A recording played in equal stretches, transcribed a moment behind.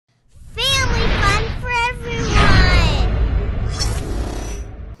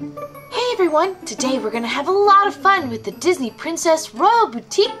everyone! Today we're gonna have a lot of fun with the Disney Princess Royal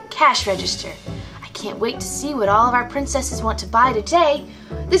Boutique Cash Register. I can't wait to see what all of our princesses want to buy today.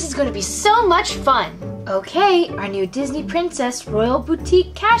 This is gonna be so much fun! Okay, our new Disney Princess Royal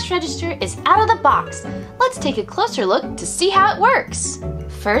Boutique Cash Register is out of the box. Let's take a closer look to see how it works.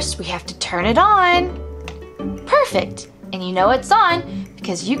 First, we have to turn it on. Perfect! And you know it's on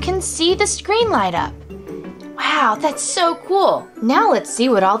because you can see the screen light up. Wow, that's so cool. Now let's see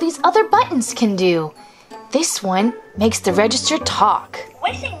what all these other buttons can do. This one makes the register talk.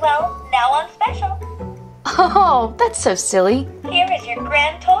 Wishing well, now on special. Oh, that's so silly. Here is your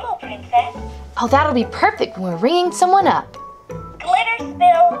grand total, princess. Oh, that'll be perfect when we're ringing someone up. Glitter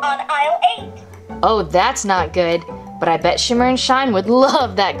spill on aisle 8. Oh, that's not good. But I bet Shimmer and Shine would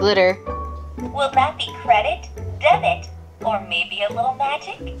love that glitter. Will that be credit, debit, or maybe a little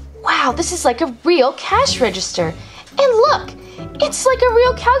magic? Wow, this is like a real cash register. And look, it's like a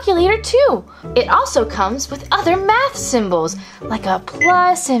real calculator too. It also comes with other math symbols, like a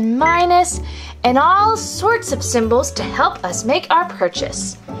plus and minus, and all sorts of symbols to help us make our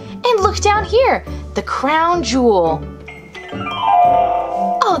purchase. And look down here, the crown jewel.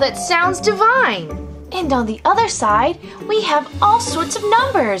 Oh, that sounds divine. And on the other side, we have all sorts of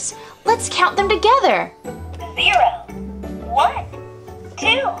numbers. Let's count them together. 0, 1, 2,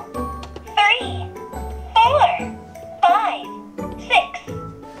 3, 4, 5, 6,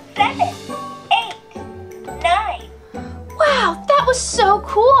 7, 8, 9. Wow, that was so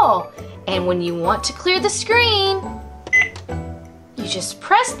cool. And when you want to clear the screen, you just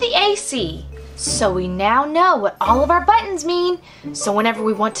press the AC. So we now know what all of our buttons mean. So whenever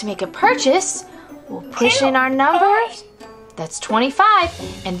we want to make a purchase, we'll push in our numbers. That's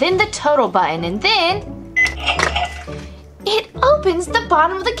 25. And then the total button. And then it opens the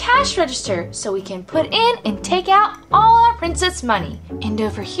bottom of the cash register so we can put in and take out all our princess money. And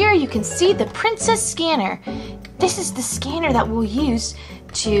over here you can see the princess scanner. This is the scanner that we'll use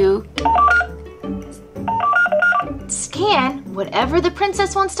to scan whatever the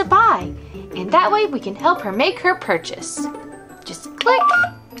princess wants to buy. And that way we can help her make her purchase. Just click.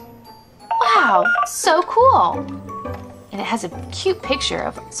 Wow, so cool. And it has a cute picture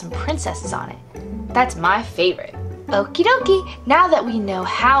of some princesses on it. That's my favorite. Okie dokie, now that we know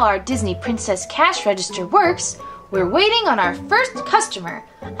how our Disney Princess Cash Register works, we're waiting on our first customer.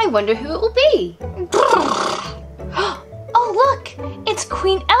 I wonder who it will be. Oh look, it's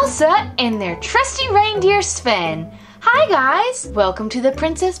Queen Elsa and their trusty reindeer Sven. Hi guys, welcome to the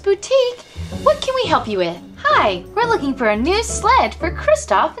Princess Boutique. What can we help you with? Hi, we're looking for a new sled for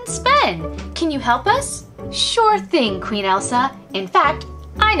Kristoff and Sven. Can you help us? Sure thing, Queen Elsa. In fact,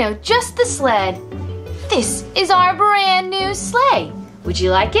 I know just the sled. This is our brand new sleigh. Would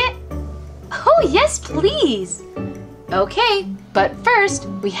you like it? Oh, yes, please. Okay, but first,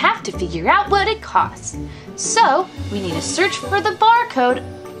 we have to figure out what it costs. So, we need to search for the barcode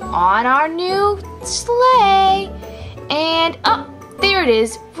on our new sleigh. And, oh, there it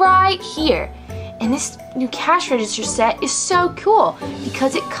is, right here. And this new cash register set is so cool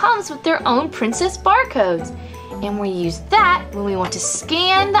because it comes with their own princess barcodes. And we use that when we want to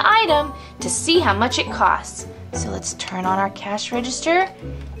scan the item to see how much it costs. So let's turn on our cash register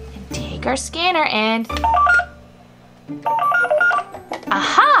and take our scanner and...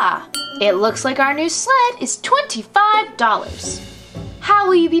 Aha! It looks like our new sled is $25. How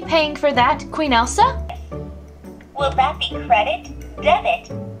will you be paying for that, Queen Elsa? Will that be credit, debit,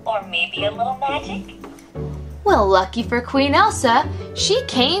 or maybe a little magic? Well, lucky for Queen Elsa, she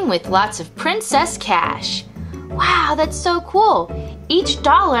came with lots of princess cash. Wow, that's so cool. Each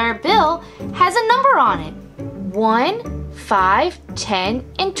dollar bill has a number on it. 1, 5, 10,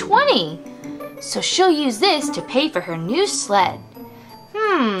 and 20. So she'll use this to pay for her new sled.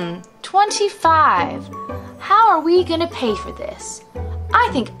 25. How are we gonna pay for this? I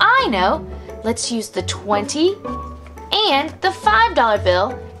think I know. Let's use the 20 and the $5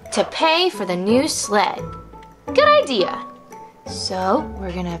 bill to pay for the new sled. Good idea. So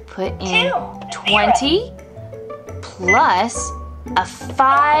we're gonna put in 20 plus a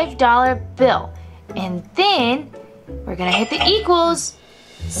 $5 bill. And then we're gonna hit the equals.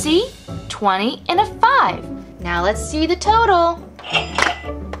 See? 20 and a 5. Now let's see the total.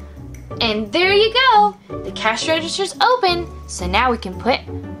 And there you go. The cash register's open. So now we can put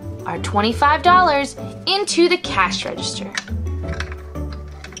our $25 into the cash register.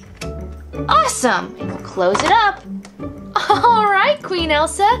 Awesome! And we'll close it up. All right, Queen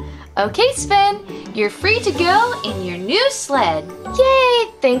Elsa. Okay, Sven, you're free to go in your new sled.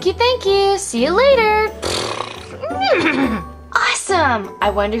 Yay! Thank you, thank you. See you later. Awesome! I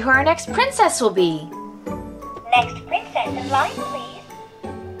wonder who our next princess will be. Next princess in line, please.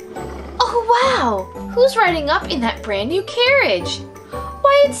 Oh, Wow, who's riding up in that brand new carriage?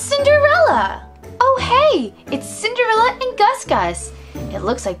 Why, it's Cinderella! Oh hey, it's Cinderella and Gus Gus. It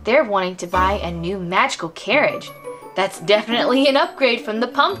looks like they're wanting to buy a new magical carriage. That's definitely an upgrade from the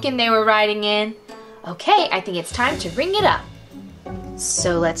pumpkin they were riding in. Okay, I think it's time to ring it up.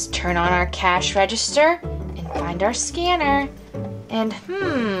 So let's turn on our cash register and find our scanner. And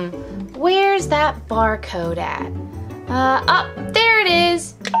where's that barcode at? There it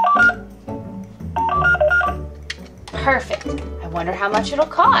is. Perfect. I wonder how much it'll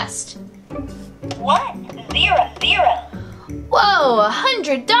cost. 100. Whoa,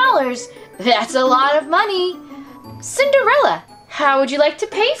 $100! That's a lot of money. Cinderella, how would you like to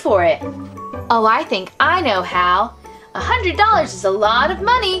pay for it? Oh, I think I know how. $100 is a lot of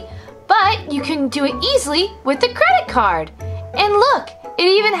money, but you can do it easily with a credit card. And look, it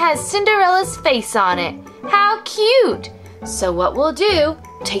even has Cinderella's face on it. How cute! So what we'll do,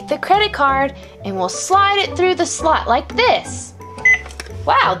 take the credit card and we'll slide it through the slot like this.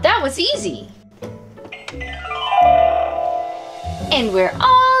 Wow, that was easy. And we're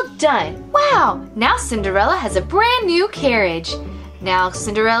all done. Wow, now Cinderella has a brand new carriage. Now,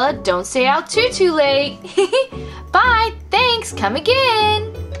 Cinderella, don't stay out too late. Bye, thanks, come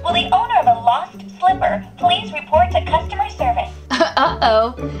again. Will the owner of a lost slipper please report to customer service?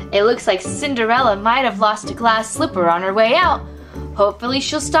 Uh-oh, it looks like Cinderella might have lost a glass slipper on her way out. Hopefully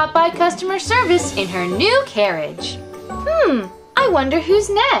she'll stop by customer service in her new carriage. I wonder who's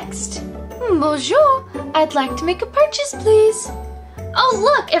next. Bonjour, I'd like to make a purchase, please.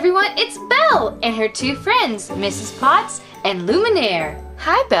 Oh, look, everyone, it's Belle and her two friends, Mrs. Potts and Luminaire.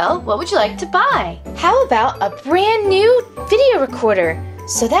 Hi, Belle, what would you like to buy? How about a brand new video recorder?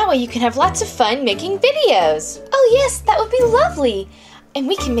 So that way you can have lots of fun making videos. Oh yes, that would be lovely. And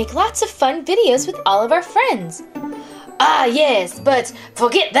we can make lots of fun videos with all of our friends. Ah yes, but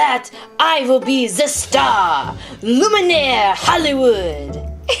forget that. I will be the star. Luminaire Hollywood.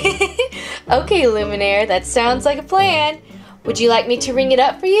 Okay, Luminaire, that sounds like a plan. Would you like me to ring it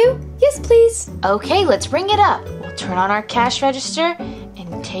up for you? Yes, please. Okay, let's ring it up. We'll turn on our cash register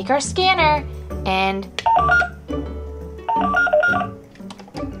and take our scanner and...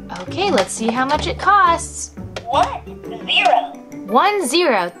 Okay, let's see how much it costs. 10.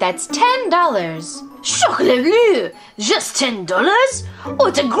 10, that's $10. Chocolat bleu, just $10?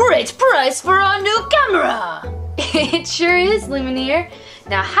 What a great price for our new camera! It sure is, Luminaire.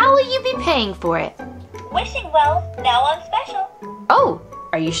 Now, how will you be paying for it? Wishing Well, now on special. Oh,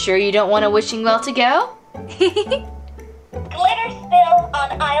 are you sure you don't want a Wishing Well to go? Glitter spill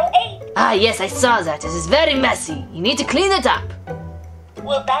on aisle 8. Ah, yes, I saw that. It is very messy. You need to clean it up.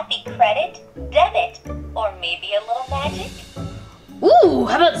 Will that be credit, debit, or maybe a little magic? Ooh,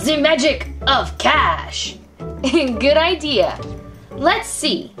 how about the magic of cash? Good idea. Let's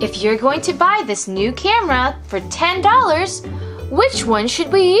see. If you're going to buy this new camera for $10, which one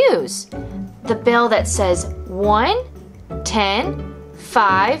should we use? The bill that says 1, 10,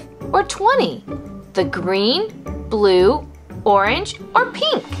 5, or 20? The green, blue, orange, or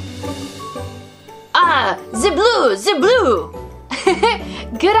pink? Ah, the blue!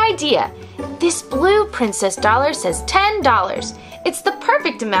 Good idea. This blue princess dollar says $10. It's the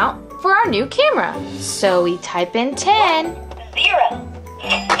perfect amount for our new camera. So we type in 10. 0.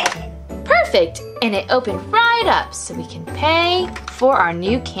 Perfect. And it opened right up so we can pay for our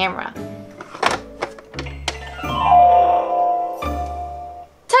new camera.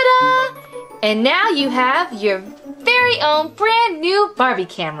 Ta-da! And now you have your very own brand new Barbie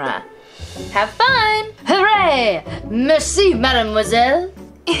camera. Have fun! Hooray! Merci, mademoiselle!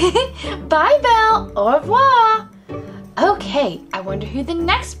 Bye, Belle! Au revoir! Okay, I wonder who the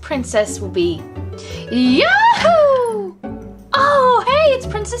next princess will be. Yahoo! Oh, hey, it's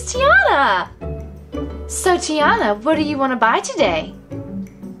Princess Tiana! So, Tiana, what do you want to buy today?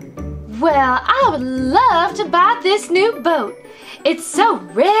 Well, I would love to buy this new boat. It's so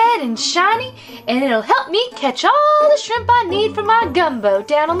red and shiny, and it'll help me catch all the shrimp I need for my gumbo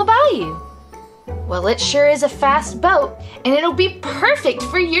down on the bayou. Well, it sure is a fast boat, and it'll be perfect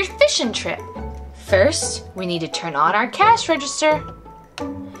for your fishing trip. First, we need to turn on our cash register,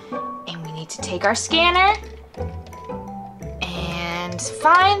 and we need to take our scanner and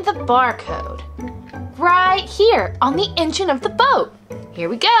find the barcode right here on the engine of the boat. Here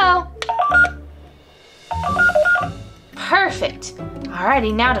we go. Perfect.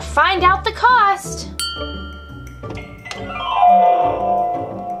 Alrighty, now to find out the cost.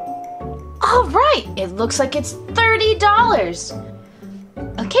 All right, it looks like it's $30.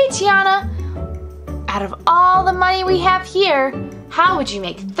 Okay, Tiana, out of all the money we have here, how would you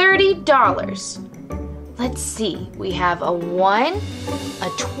make $30? Let's see, we have a 1, a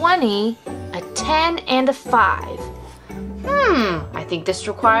 20, a 10, and a 5. I think this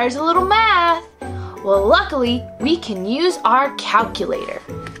requires a little math. Well, luckily, we can use our calculator.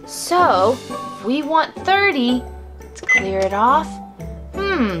 So, if we want 30, let's clear it off.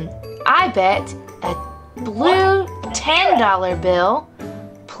 I bet a blue $10 bill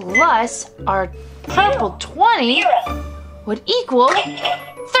plus our purple 20 would equal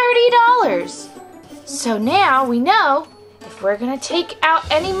 $30. So now we know if we're gonna take out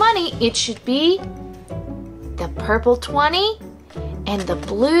any money, it should be the purple 20 and the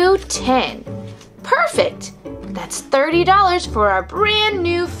blue 10. Perfect! That's $30 for our brand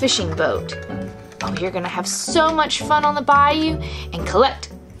new fishing boat. Oh, you're gonna have so much fun on the bayou and collect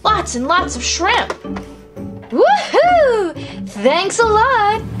lots and lots of shrimp. Woohoo! Thanks a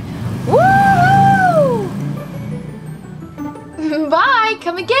lot! Woo! Bye,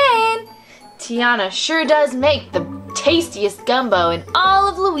 come again. Tiana sure does make the tastiest gumbo in all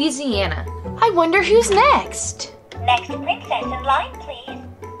of Louisiana. I wonder who's next. Next princess in line, please.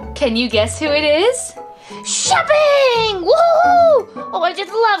 Can you guess who it is? Shopping! Woohoo! Oh, I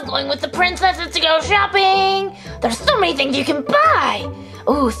just love going with the princesses to go shopping. There's so many things you can buy.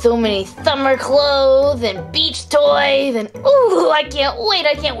 Oh, so many summer clothes and beach toys and I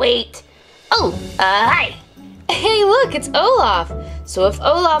can't wait. Oh, hi. Hey, look, it's Olaf. So if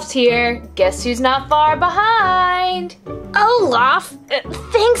Olaf's here, guess who's not far behind? Olaf,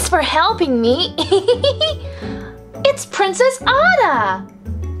 thanks for helping me. It's Princess Anna.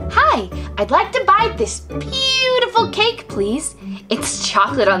 Hi, I'd like to buy this beautiful cake, please. It's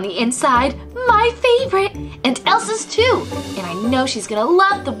chocolate on the inside, my favorite, and Elsa's too. And I know she's gonna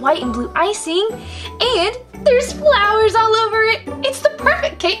love the white and blue icing. And there's flowers all over it. It's the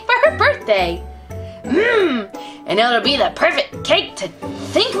perfect cake for her birthday. And it'll be the perfect cake to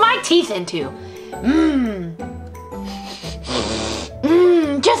sink my teeth into.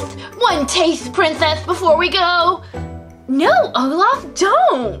 Just one taste, princess, before we go. No, Olaf,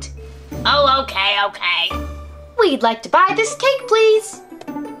 don't. Oh, okay. We'd like to buy this cake, please.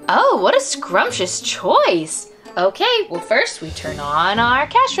 Oh, what a scrumptious choice. Okay, well first we turn on our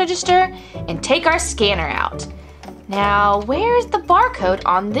cash register and take our scanner out. Now, where's the barcode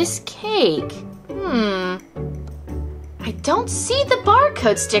on this cake? I don't see the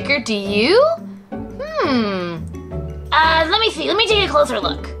barcode sticker, do you? Let me see, let me take a closer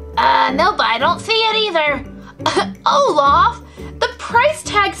look. Nope, I don't see it either. Olaf, the price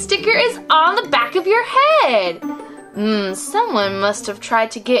tag sticker is on the back of your head. Someone must have tried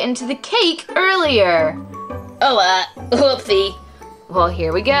to get into the cake earlier. Oh, whoopsie. Well,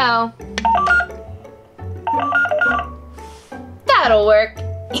 here we go. That'll work.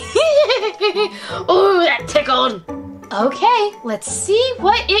 Ooh, that tickled. Okay, let's see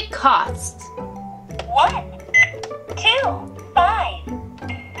what it costs. 1, 2, 5.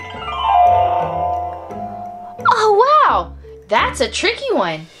 Oh, wow! That's a tricky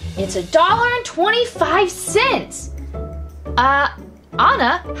one. It's $1.25.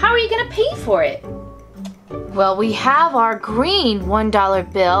 Anna, how are you gonna pay for it? Well, we have our green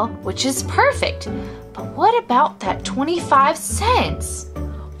 $1 bill, which is perfect. But what about that 25 cents?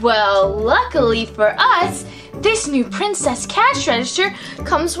 Well, luckily for us, this new princess cash register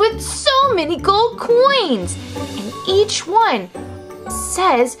comes with so many gold coins. And each one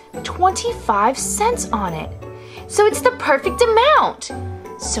says 25 cents on it. So it's the perfect amount.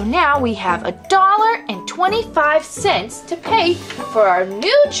 So now we have $1.25 to pay for our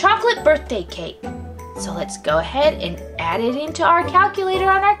new chocolate birthday cake. So let's go ahead and add it into our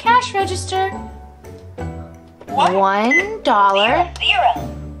calculator on our cash register. $1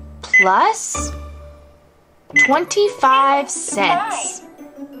 plus 25 cents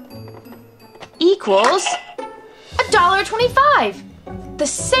equals $1.25. The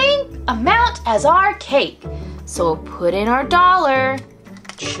same amount as our cake. So we'll put in our dollar,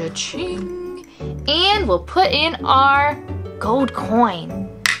 cha-ching, and we'll put in our gold coin.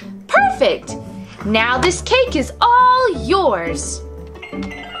 Perfect! Now this cake is all yours.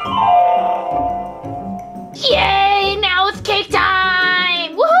 Yay! Now it's cake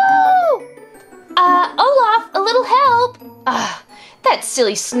time! Woohoo! Olaf, a little help. That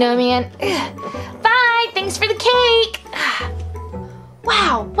silly snowman. Bye, thanks for the cake.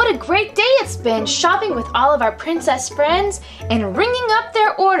 Wow, what a great day it's been shopping with all of our princess friends and ringing up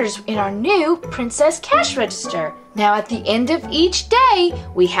their orders in our new princess cash register. Now at the end of each day,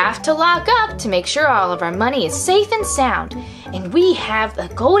 we have to lock up to make sure all of our money is safe and sound. And we have a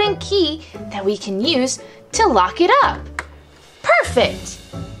golden key that we can use to lock it up. Perfect!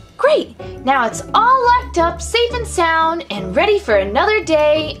 Great, now it's all locked up, safe and sound, and ready for another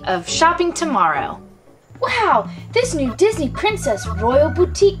day of shopping tomorrow. Wow, this new Disney Princess Royal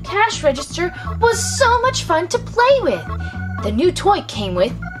Boutique cash register was so much fun to play with. The new toy came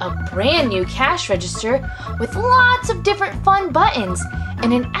with a brand new cash register with lots of different fun buttons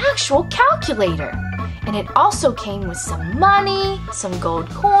and an actual calculator. And it also came with some money, some gold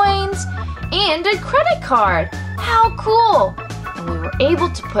coins, and a credit card. How cool! And we were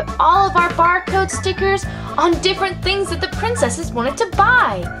able to put all of our barcode stickers on different things that the princesses wanted to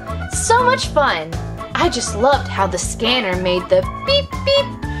buy. So much fun! I just loved how the scanner made the beep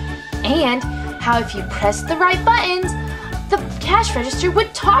beep and how if you pressed the right buttons, the cash register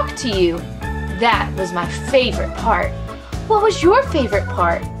would talk to you. That was my favorite part. What was your favorite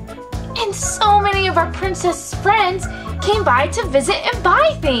part? And so many of our princess friends came by to visit and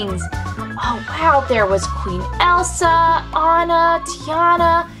buy things. Oh wow, there was Queen Elsa, Anna,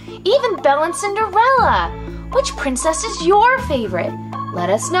 Tiana, even Belle and Cinderella. Which princess is your favorite?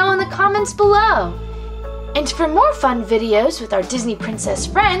 Let us know in the comments below. And for more fun videos with our Disney Princess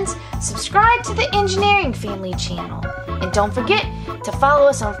friends, subscribe to the Engineering Family channel. And don't forget to follow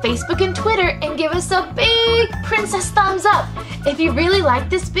us on Facebook and Twitter and give us a big princess thumbs up if you really like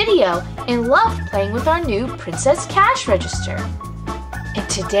this video and love playing with our new Princess Cash Register. And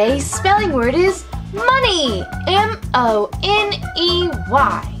today's spelling word is money, M-O-N-E-Y.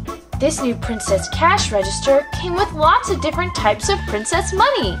 This new Princess Cash Register came with lots of different types of princess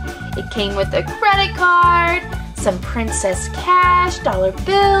money. It came with a credit card, some princess cash, dollar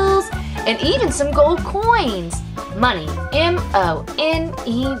bills, and even some gold coins. Money, M-O-N-E-Y.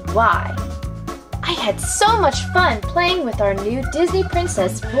 I had so much fun playing with our new Disney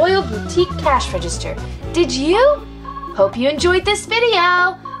Princess Royal Boutique Cash Register. Did you? Hope you enjoyed this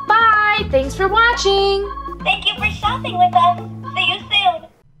video. Bye! Thanks for watching! Thank you for shopping with us. See you soon.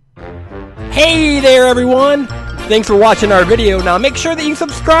 Hey there everyone! Thanks for watching our video. Now make sure that you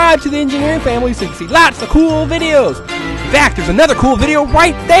subscribe to the Engineering Family so you can see lots of cool videos. In fact, there's another cool video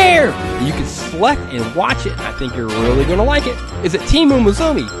right there that you can select and watch it. I think you're really going to like it. Is it Team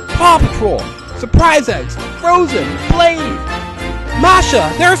Umizoomi, Paw Patrol, Surprise Eggs, Frozen, Blade,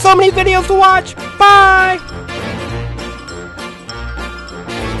 Masha? There are so many videos to watch. Bye!